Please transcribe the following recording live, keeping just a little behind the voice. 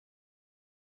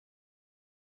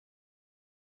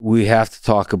We have to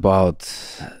talk about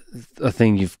a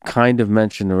thing you've kind of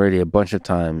mentioned already a bunch of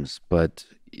times, but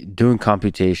doing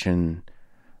computation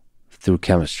through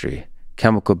chemistry,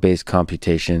 chemical-based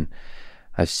computation.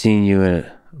 I've seen you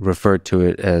refer to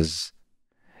it as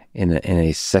in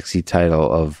a sexy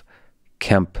title of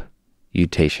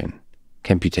computation.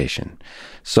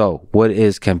 So, what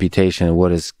is computation and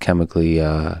what is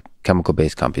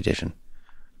chemical-based computation?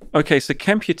 Okay, so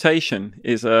computation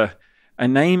is a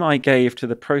name I gave to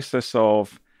the process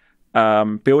of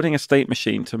building a state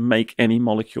machine to make any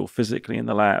molecule physically in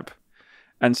the lab.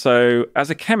 And so, as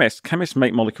a chemist, chemists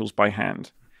make molecules by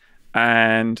hand,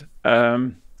 and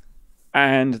they're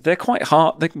quite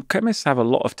hard. The chemists have a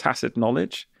lot of tacit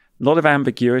knowledge, a lot of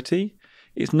ambiguity.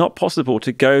 It's not possible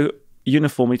to go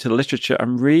uniformly to the literature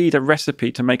and read a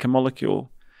recipe to make a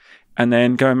molecule, and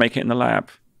then go and make it in the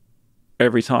lab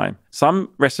every time.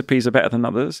 Some recipes are better than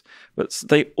others, but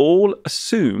they all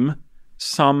assume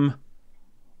some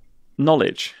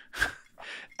knowledge.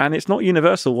 And it's not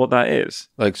universal what that is.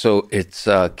 Like, so it's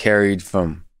carried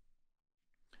from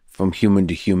human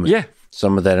to human. Yeah.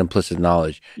 Some of that implicit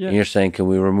knowledge. Yeah. And you're saying, can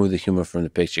we remove the human from the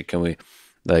picture? Can we,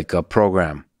 like,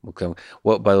 program? Okay.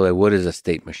 Well, by the way, what is a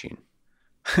state machine?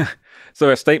 So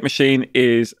a state machine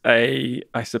is I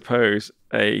suppose,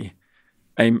 a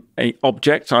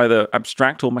object, either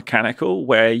abstract or mechanical,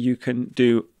 where you can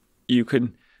do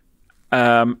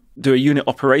a unit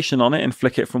operation on it and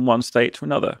flick it from one state to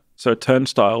another. So a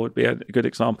turnstile would be a good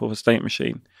example of a state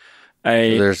machine. So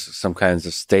there's some kinds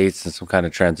of states and some kind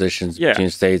of transitions between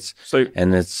states. So,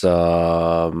 and it's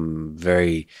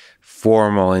very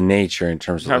formal in nature in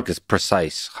terms of like it's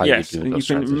precise how you do those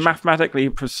you can mathematically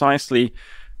precisely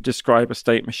describe a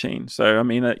state machine. So I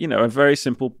mean, a very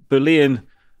simple Boolean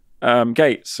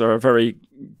gates are a very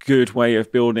good way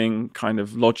of building kind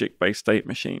of logic-based state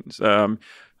machines.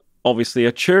 Obviously,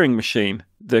 a Turing machine,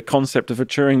 the concept of a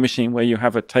Turing machine where you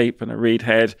have a tape and a read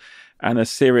head and a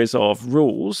series of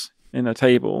rules in a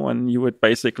table, and you would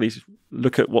basically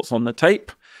look at what's on the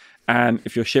tape. And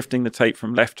if you're shifting the tape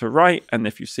from left to right, and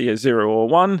if you see a 0 or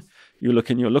 1, you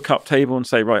look in your lookup table and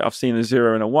say, right, I've seen a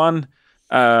 0 and a 1.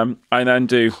 I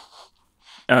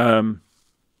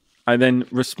then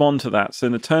respond to that. So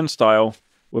the turnstile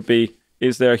would be,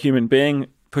 is there a human being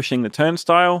pushing the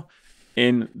turnstile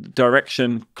in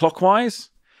direction clockwise?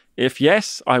 If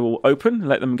yes, I will open,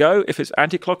 let them go. If it's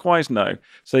anti-clockwise, no.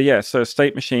 So so a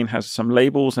state machine has some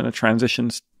labels and a transition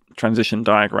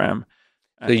diagram.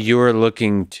 So you were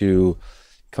looking to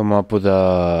come up with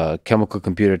a chemical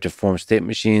computer to form state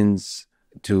machines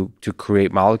to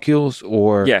create molecules,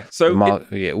 or what's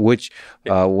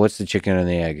the chicken and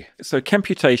the egg? So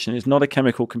computation is not a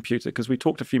chemical computer, because we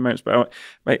talked a few moments about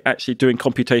actually doing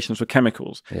computations with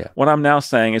chemicals. Yeah. What I'm now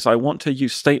saying is I want to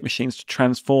use state machines to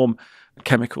transform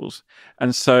chemicals,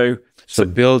 and so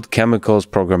build chemicals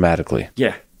programmatically.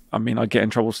 Yeah, I mean, I get in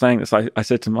trouble saying this. I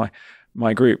said to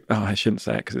my group, I shouldn't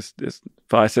say it because it's,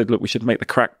 but I said, look, we should make the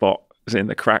crack bot, as in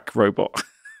the crack robot.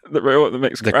 The robot that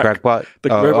makes crack. The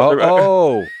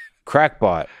crackbot?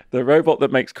 Crackbot. The robot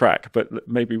that makes crack, but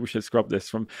maybe we should scrub this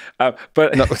from... but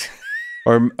no.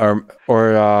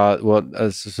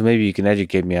 So maybe you can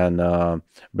educate me on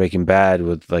Breaking Bad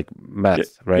with like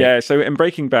meth, right? Yeah, so in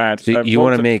Breaking Bad... So you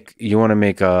want to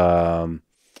make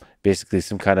basically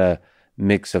some kind of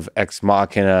mix of Ex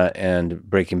Machina and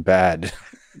Breaking Bad.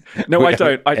 No, I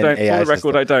don't. For the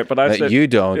record, I don't. But I said you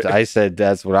don't. I said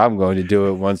that's what I'm going to do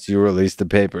it once you release the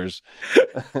papers.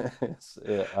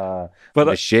 But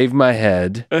I shave my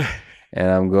head, and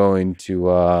I'm going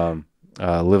to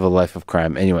live a life of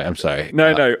crime. Anyway, I'm sorry.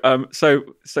 No. So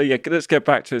let's get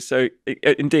back to it. So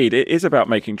indeed, it is about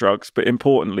making drugs, but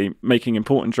importantly, making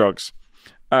important drugs.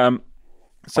 All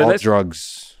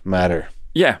drugs matter.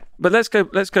 Yeah, but let's go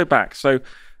back. So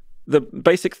the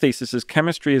basic thesis is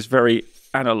chemistry is very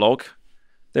analog.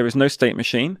 There is no state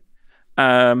machine,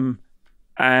 and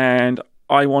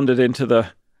I wandered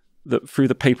into through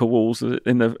the paper walls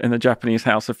in the Japanese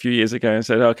house a few years ago and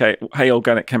said, "Okay, hey,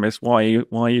 organic chemists, why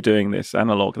are you doing this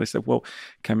analog?" They said, "Well,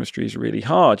 chemistry is really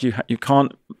hard. You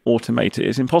can't automate it.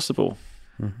 It's impossible."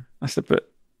 Mm-hmm. I said, "But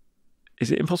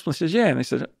is it impossible?" He says, "Yeah." And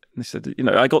they said,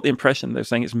 I got the impression they're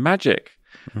saying it's magic.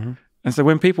 Mm-hmm. And so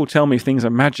when people tell me things are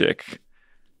magic,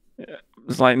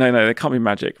 it's like, no, they can't be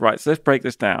magic. Right, so let's break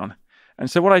this down. And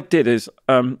so what I did is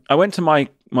I went to my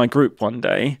group one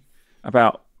day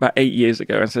about 8 years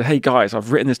ago and said, hey, guys,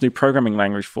 I've written this new programming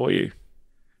language for you.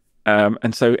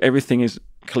 And so everything is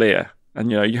clear. And,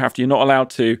 you're not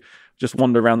allowed to just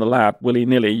wander around the lab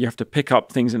willy-nilly. You have to pick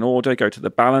up things in order, go to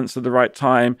the balance at the right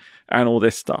time, and all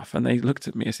this stuff. And they looked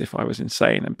at me as if I was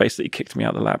insane and basically kicked me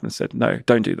out of the lab and said, no,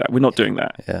 don't do that. We're not doing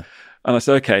that. Yeah. And I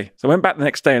said, okay. So I went back the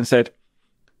next day and said,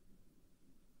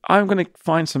 I'm going to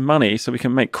find some money so we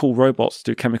can make cool robots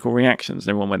to do chemical reactions.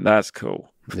 And everyone went, that's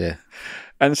cool. Yeah.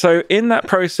 And so in that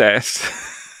process...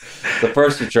 So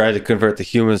first you try to convert the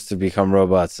humans to become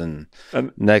robots, and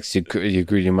next you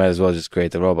agree you might as well just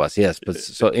create the robots. Yes, but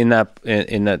so in that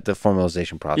the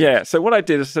formalization process. Yeah. So what I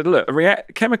did is I said, look,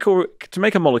 to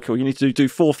make a molecule, you need to do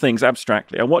 4 things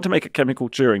abstractly. I want to make a chemical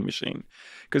Turing machine,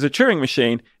 because a Turing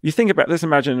machine, if you think about, let's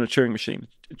imagine a Turing machine.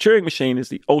 A Turing machine is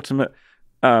the ultimate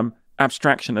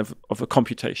abstraction of a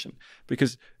computation,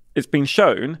 because it's been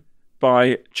shown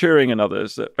by Turing and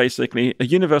others that basically a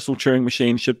universal Turing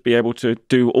machine should be able to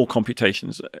do all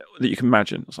computations that you can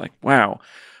imagine. It's like, wow,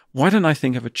 why don't I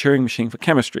think of a Turing machine for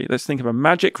chemistry? Let's think of a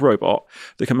magic robot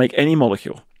that can make any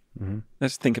molecule.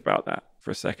 Let's think about that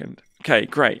for a second. Okay,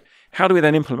 great. How do we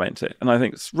then implement it? And I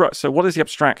think, right, so what is the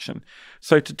abstraction?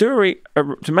 So to do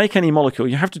to make any molecule,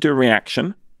 you have to do a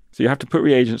reaction. So you have to put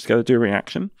reagents together, do a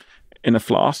reaction in a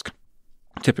flask,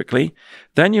 typically.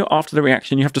 Then after the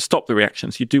reaction, you have to stop the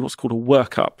reaction. So you do what's called a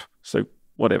workup. So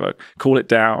whatever, cool it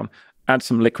down, add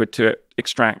some liquid to it,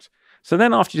 extract. So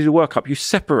then after you do the workup, you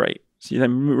separate. So you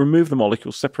then remove the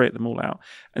molecules, separate them all out.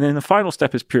 And then the final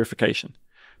step is purification.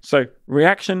 So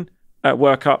reaction,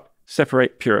 workup,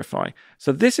 separate, purify.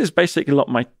 So this is basically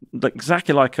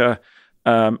exactly like a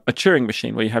Turing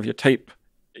machine, where you have your tape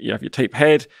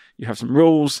head, you have some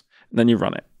rules, and then you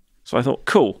run it. So I thought,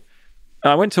 cool.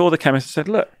 I went to all the chemists and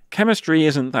said, look, chemistry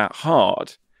isn't that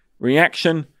hard.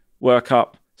 Reaction,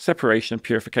 workup, separation,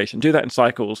 purification. Do that in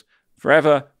cycles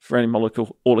forever for any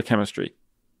molecule, all the chemistry.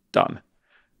 Done.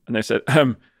 And they said,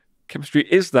 chemistry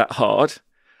is that hard.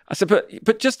 I said,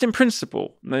 but just in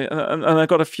principle. And I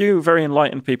got a few very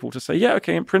enlightened people to say, yeah,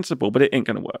 okay, in principle, but it ain't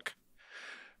going to work.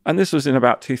 And this was in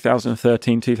about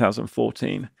 2013,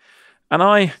 2014. And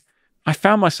I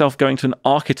found myself going to an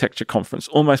architecture conference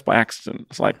almost by accident.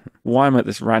 It's like, why am I at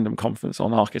this random conference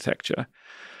on architecture?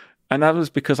 And that was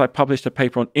because I published a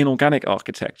paper on inorganic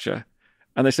architecture.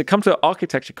 And they said, come to an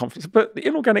architecture conference. But the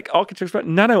inorganic architecture is about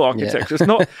nano-architecture. It's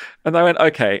not. And I went,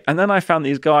 okay. And then I found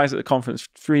these guys at the conference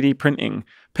 3D printing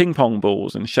ping pong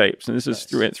balls and shapes. And this is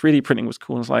 3D printing was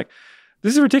cool. And I was like,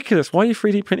 this is ridiculous. Why are you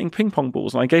 3D printing ping pong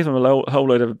balls? And I gave them a whole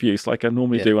load of abuse, like I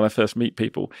normally do when I first meet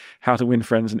people, how to win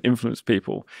friends and influence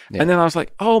people. And then I was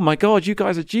like, oh my God, you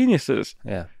guys are geniuses.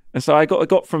 Yeah. And so I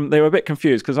got from, they were a bit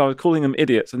confused because I was calling them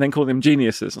idiots and then calling them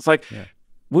geniuses. It's like,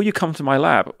 will you come to my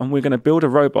lab and we're going to build a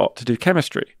robot to do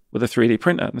chemistry with a 3D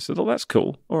printer? And I said, oh, that's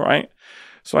cool. All right.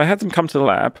 So I had them come to the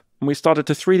lab and we started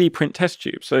to 3D print test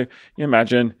tubes. So you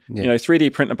imagine,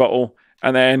 3D print a bottle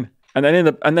and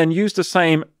then use the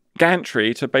same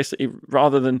gantry to basically,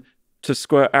 rather than to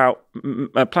squirt out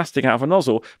plastic out of a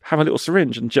nozzle, have a little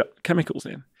syringe and inject chemicals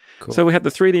in. Cool. So we had the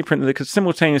 3D printer that could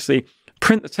simultaneously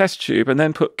print the test tube and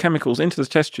then put chemicals into the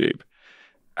test tube.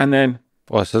 And then...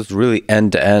 Wow, so it's really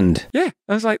end to end. Yeah.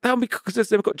 I was like, that would be cool because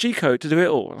they've got G-code to do it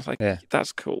all. I was like,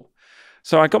 that's cool.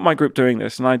 So I got my group doing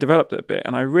this and I developed it a bit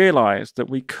and I realized that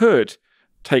we could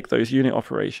take those unit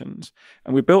operations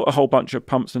and we built a whole bunch of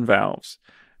pumps and valves.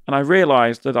 And I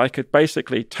realized that I could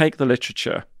basically take the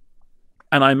literature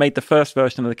and I made the first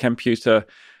version of the computer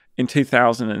in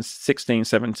 2016,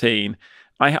 17.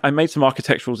 I made some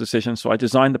architectural decisions. So I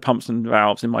designed the pumps and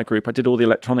valves in my group. I did all the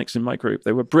electronics in my group.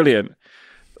 They were brilliant.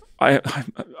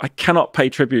 I cannot pay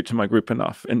tribute to my group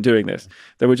enough in doing this.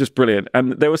 They were just brilliant.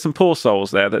 And there were some poor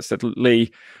souls there that said,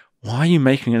 Lee, why are you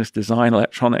making us design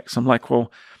electronics? I'm like,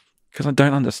 well, because I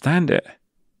don't understand it.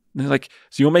 And they're like,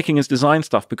 so you're making us design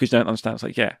stuff because you don't understand? It's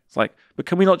like, yeah. It's like, but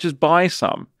can we not just buy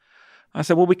some? I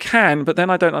said, well, we can, but then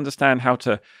I don't understand how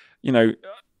to,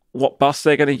 what bus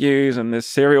they're going to use and there's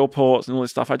serial ports and all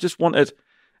this stuff. I just wanted,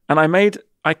 and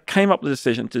I came up with the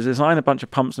decision to design a bunch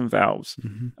of pumps and valves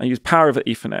and use power over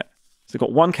Ethernet. So they've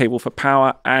got one cable for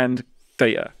power and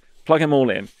data. Plug them all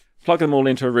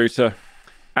into a router,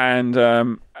 and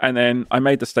then I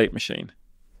made the state machine.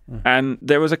 And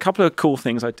there was a couple of cool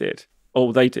things I did.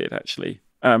 Oh, they did actually.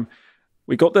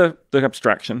 We got the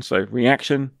abstraction, so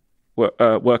reaction,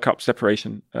 workup,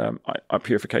 separation,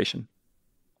 purification.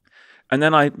 And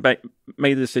then I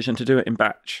made the decision to do it in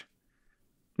batch.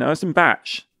 Now it's in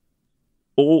batch.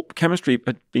 All chemistry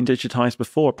had been digitized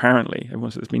before, apparently. Everyone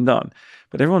said it's been done.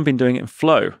 But everyone had been doing it in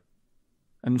flow.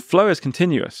 And flow is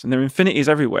continuous, and there are infinities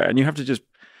everywhere. And you have to just...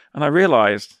 And I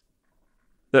realized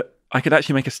that I could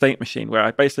actually make a state machine where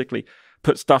I basically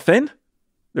put stuff in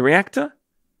the reactor,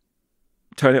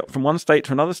 turn it from one state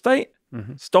to another state,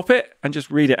 stop it, and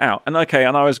just read it out. And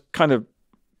I was kind of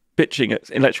bitching at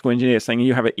electrical engineers saying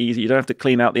you have it easy. You don't have to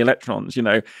clean out the electrons.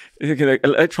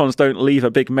 Electrons don't leave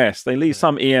a big mess. They leave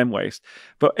some EM waste.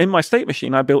 But in my state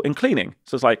machine, I built in cleaning.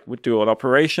 So it's like we'd do an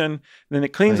operation, and then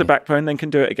it cleans the backbone, then can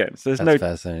do it again. So That's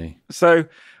fascinating. So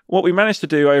what we managed to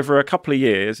do over a couple of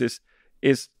years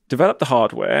is develop the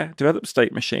hardware, develop the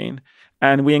state machine,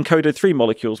 and we encoded 3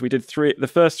 molecules. We did the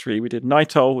first 3. We did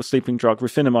nitol, a sleeping drug,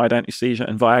 refinamide, anti-seizure,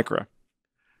 and Viagra.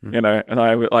 And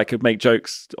I could make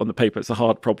jokes on the paper. It's a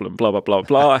hard problem, blah, blah, blah,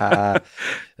 blah.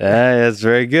 That's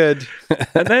very good.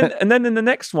 and then in the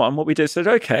next one, what we did said,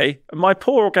 okay, my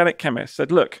poor organic chemist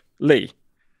said, look, Lee,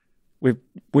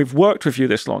 we've worked with you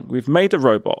this long. We've made a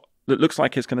robot that looks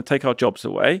like it's going to take our jobs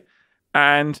away.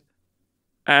 And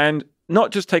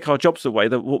not just take our jobs away,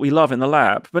 what we love in the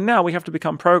lab, but now we have to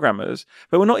become programmers.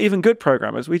 But we're not even good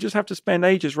programmers. We just have to spend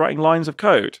ages writing lines of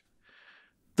code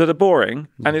that are boring,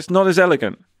 and it's not as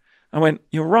elegant. I went,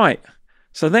 you're right.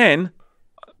 So then,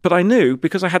 but I knew,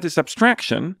 because I had this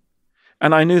abstraction,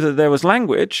 and I knew that there was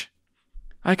language,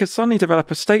 I could suddenly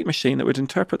develop a state machine that would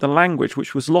interpret the language,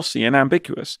 which was lossy and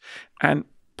ambiguous, and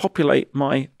populate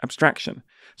my abstraction.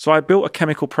 So I built a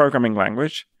chemical programming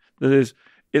language that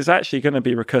is actually going to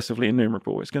be recursively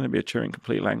enumerable. It's going to be a Turing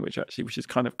complete language, actually, which is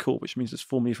kind of cool, which means it's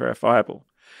formally verifiable.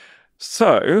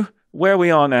 So where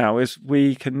we are now is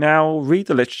we can now read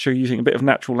the literature using a bit of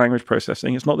natural language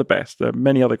processing. It's not the best. There are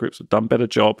many other groups that have done a better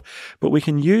job, but we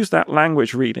can use that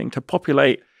language reading to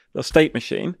populate the state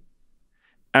machine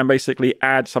and basically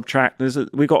add, subtract.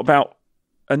 We've got about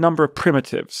a number of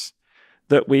primitives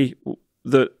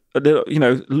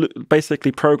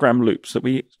basically program loops that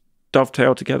we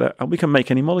dovetail together, and we can make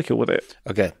any molecule with it.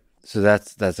 Okay. So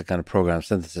that's the kind of program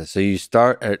synthesis. So you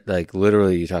start at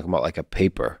literally you're talking about a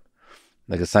paper,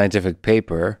 like a scientific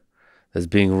paper that's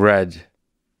being read.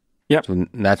 Yep. So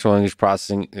natural language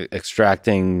processing,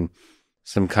 extracting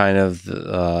some kind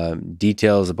of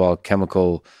details about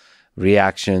chemical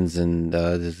reactions and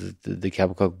the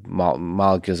chemical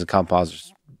molecules and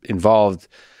compounds involved.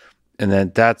 And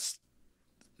then that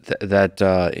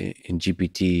in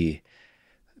GPT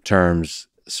terms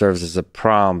serves as a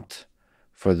prompt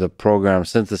for the program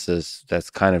synthesis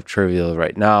that's kind of trivial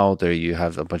right now. There you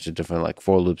have a bunch of different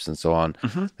for loops and so on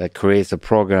that creates a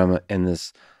program in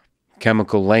this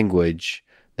chemical language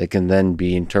that can then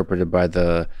be interpreted by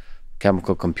the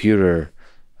chemical computer,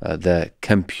 the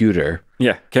computer.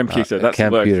 Yeah, computer. That's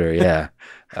computer. the word.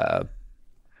 Yeah.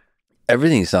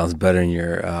 Everything sounds better in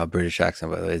your British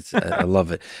accent, by the way. I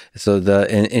love it. So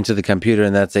into the computer,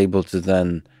 and that's able to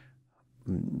then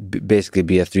basically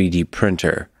be a 3D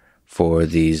printer for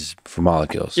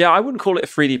molecules. Yeah, I wouldn't call it a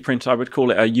 3D printer. I would call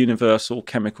it a universal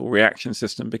chemical reaction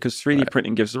system, because 3D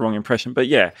printing gives the wrong impression. But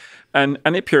yeah, and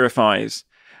it purifies.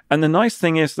 And the nice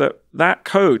thing is that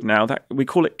code now, that we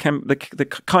call it the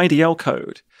KDL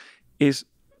code, is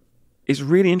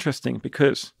really interesting,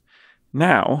 because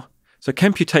now, so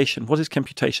computation, what is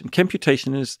computation?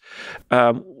 Computation is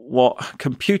what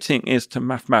computing is to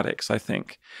mathematics, I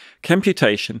think.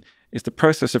 Computation is the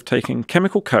process of taking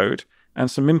chemical code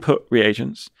and some input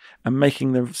reagents and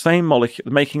making the same molecule,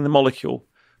 making the molecule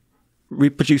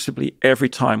reproducibly every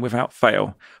time without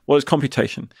fail. What is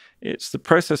computation? It's the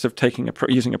process of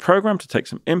using a program to take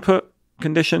some input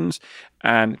conditions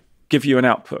and give you an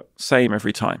output, same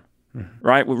every time,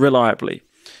 right? Reliably.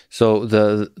 So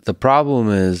the problem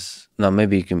is, now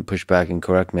maybe you can push back and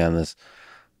correct me on this.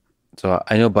 So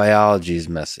I know biology is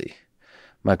messy.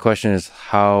 My question is,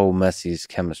 how messy is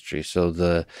chemistry?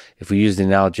 So if we use the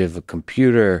analogy of a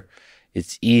computer,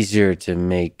 it's easier to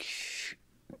make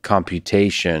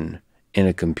computation in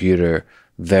a computer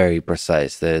very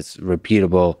precise, that it's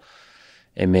repeatable.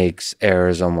 It makes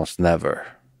errors almost never.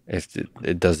 If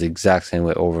it does the exact same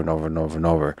way over and over and over and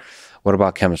over. What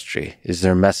about chemistry? Is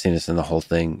there messiness in the whole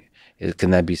thing? Can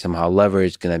that be somehow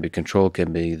leveraged? Can that be controlled?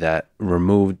 Can be that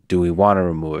removed? Do we want to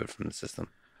remove it from the system?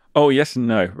 Oh, yes and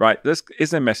no, right? Is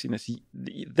there messiness?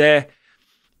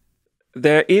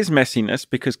 There is messiness,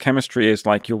 because chemistry is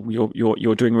like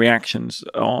you're doing reactions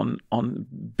on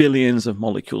billions of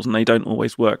molecules, and they don't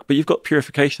always work. But you've got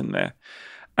purification there.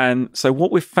 And so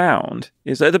what we've found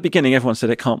is, at the beginning, everyone said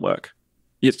it can't work.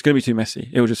 It's going to be too messy.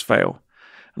 It will just fail.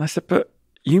 And I said, but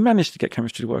you managed to get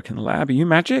chemistry to work in the lab. Are you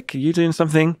magic? Are you doing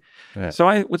something? Yeah. So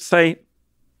I would say,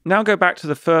 now go back to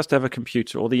the first ever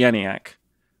computer, or the ENIAC.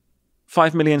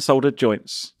 5 million soldered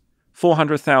joints,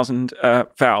 400,000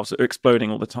 valves that are exploding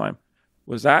all the time.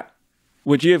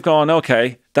 Would you have gone,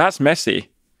 okay, that's messy.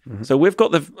 Mm-hmm. So we've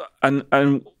got and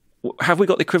have we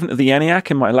got the equivalent of the ENIAC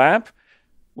in my lab?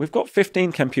 We've got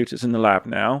 15 computers in the lab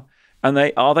now, and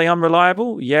are they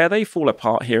unreliable? Yeah, they fall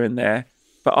apart here and there,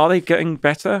 but are they getting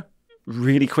better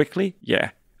really quickly?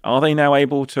 Yeah. Are they now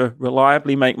able to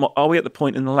reliably make? Are we at the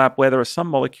point in the lab where there are some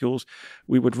molecules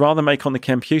we would rather make on the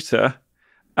computer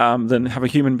than have a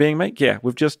human being make? Yeah,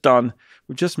 we've just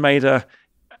made an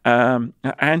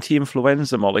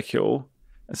anti-influenza molecule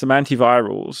and some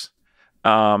antivirals,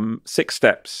 6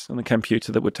 steps on the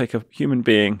computer that would take a human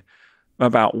being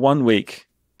about 1 week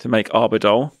to make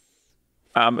arbidol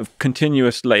of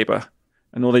continuous labor.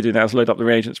 And all they do now is load up the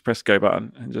reagents, press go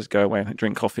button, and just go away and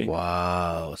drink coffee.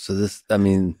 Wow. So this, I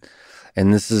mean,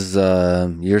 and this is,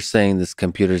 you're saying this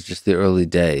computer is just the early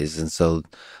days. And so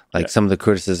like some of the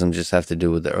criticism just have to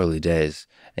do with the early days.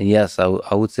 And yes, I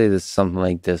would say that something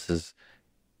like this is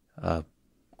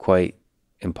quite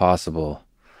impossible.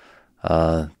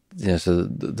 So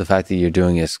the fact that you're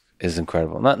doing is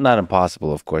incredible. Not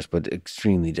impossible, of course, but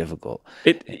extremely difficult.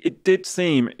 It did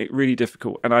seem really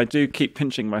difficult, and I do keep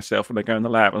pinching myself when I go in the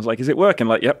lab. I was like, "Is it working?"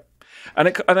 Like, "Yep."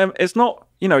 And it's not,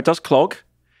 it does clog,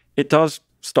 it does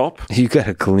stop. You got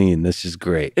to clean. This is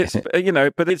great. It's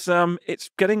but it's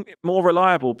getting more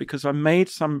reliable because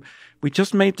we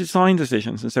just made design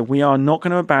decisions and said we are not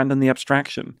going to abandon the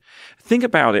abstraction. Think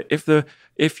about it. If the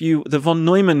von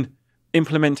Neumann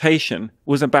implementation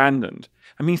was abandoned,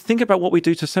 I mean, think about what we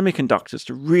do to semiconductors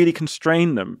to really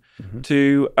constrain them,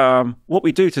 to what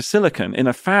we do to silicon in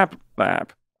a fab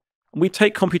lab. We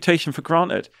take computation for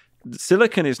granted.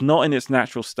 Silicon is not in its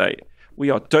natural state. We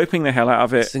are doping the hell out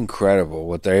of it. It's incredible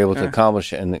what they're able to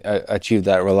accomplish and achieve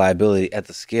that reliability at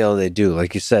the scale they do.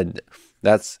 Like you said,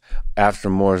 that's after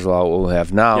Moore's Law, what we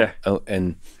have now. Yeah.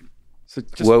 And so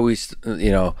what we,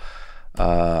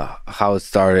 how it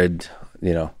started,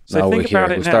 so now we're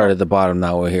here. We started at the bottom,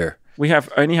 now we're here. We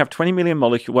only have 20 million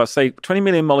molecules, well, say 20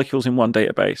 million molecules in one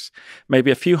database,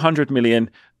 maybe a few 100 million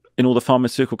in all the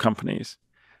pharmaceutical companies.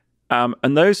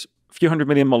 And those few 100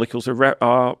 million molecules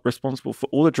are responsible for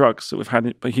all the drugs that we've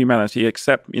had for humanity,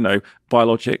 except,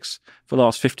 biologics for the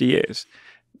last 50 years.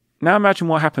 Now imagine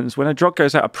what happens when a drug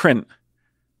goes out of print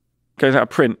because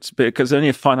there's only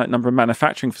a finite number of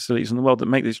manufacturing facilities in the world that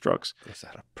make these drugs. Goes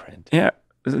out of print. Yeah.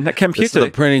 The computer. This is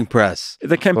the printing press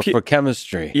for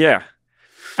chemistry. Yeah.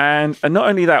 And not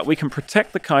only that, we can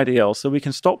protect the KDL so we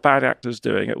can stop bad actors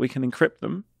doing it. We can encrypt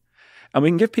them. And we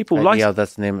can give people license. Yeah,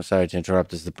 that's the name. Sorry to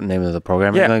interrupt. Is the name of the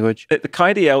programming language? The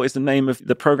KDL is the name of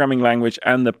the programming language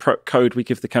and the code we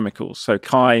give the chemicals. So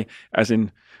Chi, as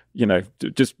in,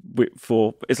 it's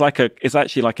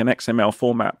actually like an XML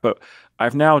format. But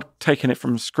I've now taken it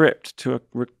from script to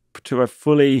a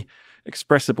fully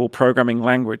expressible programming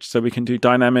language, so we can do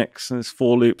dynamics and there's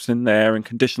for loops in there and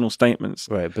conditional statements.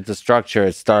 Right, but the structure,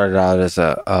 it started out as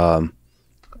a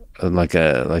like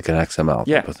an XML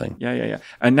type of thing. Yeah.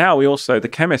 And now the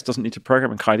chemist doesn't need to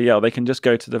program in KDL. They can just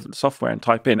go to the software and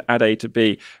type in add A to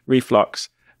B, reflux,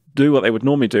 do what they would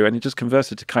normally do, and it just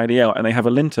converts it to KDL, and they have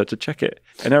a linter to check it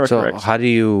and error correct. So how do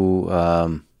you,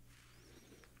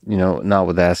 not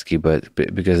with ASCII, but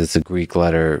because it's a Greek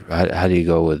letter, how do you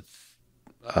go with,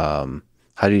 how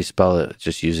do you spell it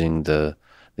just using the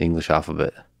English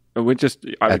alphabet?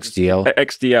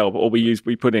 XDL, or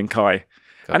we put in Chi.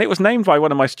 And it was named by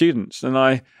one of my students and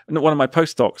one of my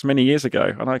postdocs many years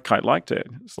ago, and I quite liked it.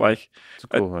 It's like,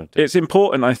 it's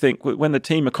important, I think, when the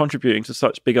team are contributing to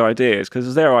such big ideas, because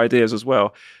it's their ideas as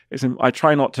well. I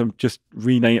try not to just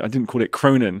rename. I didn't call it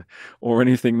Cronin or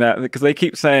anything because they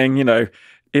keep saying,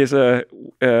 the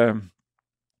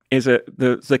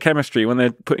chemistry, when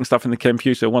they're putting stuff in the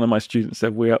computer, one of my students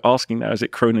said, we are asking now, is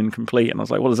it Cronin complete? And I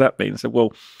was like, what does that mean? I said,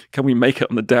 well, can we make it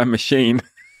on the damn machine?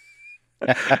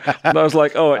 And I was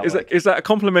like, is that a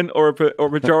compliment or a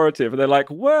pejorative? And they're like,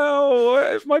 well,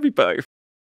 it might be both.